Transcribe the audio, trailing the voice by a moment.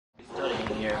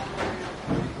here.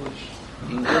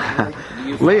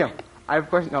 English. Liam, I have a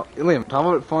question. No, Liam, tell me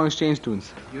about foreign exchange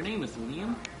students. Your name is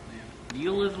Liam? Do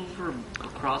you live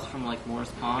across from like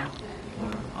Morris Pond?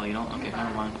 Oh, you don't? Okay,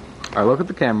 never mind. Alright, look at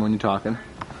the camera when you're talking.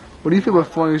 What do you feel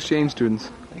about foreign exchange students?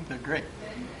 I think they're great.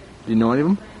 Do you know any of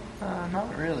them?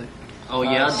 Not really. Oh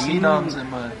yeah, do you Senom's in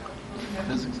my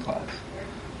physics class.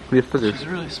 Who do you have physics? She's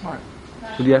really smart.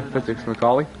 Who do you have physics?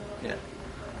 Macaulay? Yeah.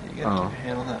 You gotta keep your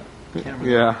hand on that camera.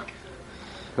 Yeah.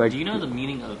 Like, do you know the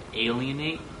meaning of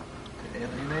alienate? To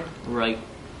alienate? Right.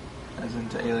 As in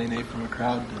to alienate from a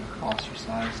crowd, to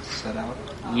ostracize, to set out.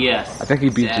 Yes. I think he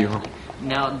beat exactly. you.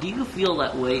 Now, do you feel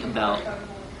that way about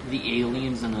the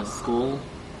aliens in a school?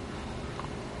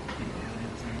 The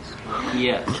aliens in the school.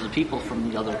 Yes, the people from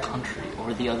the other country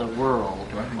or the other world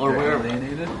Do I think or they're wherever.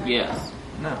 alienated? Yes.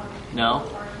 No. No.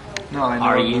 No, I know.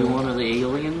 Are you one of the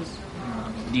aliens?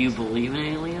 No. Do you believe in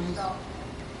aliens? Do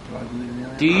I believe in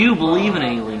aliens? Do you believe in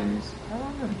aliens? I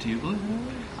don't know. Do you believe in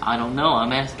aliens? I don't know.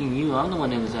 I'm asking you. I'm the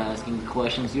one who was asking the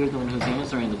questions. You're the one who's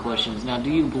answering the questions. Now,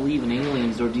 do you believe in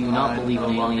aliens or do you not believe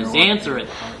in aliens? Answer it.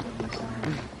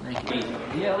 Thank you.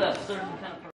 Yeah, that's certain kind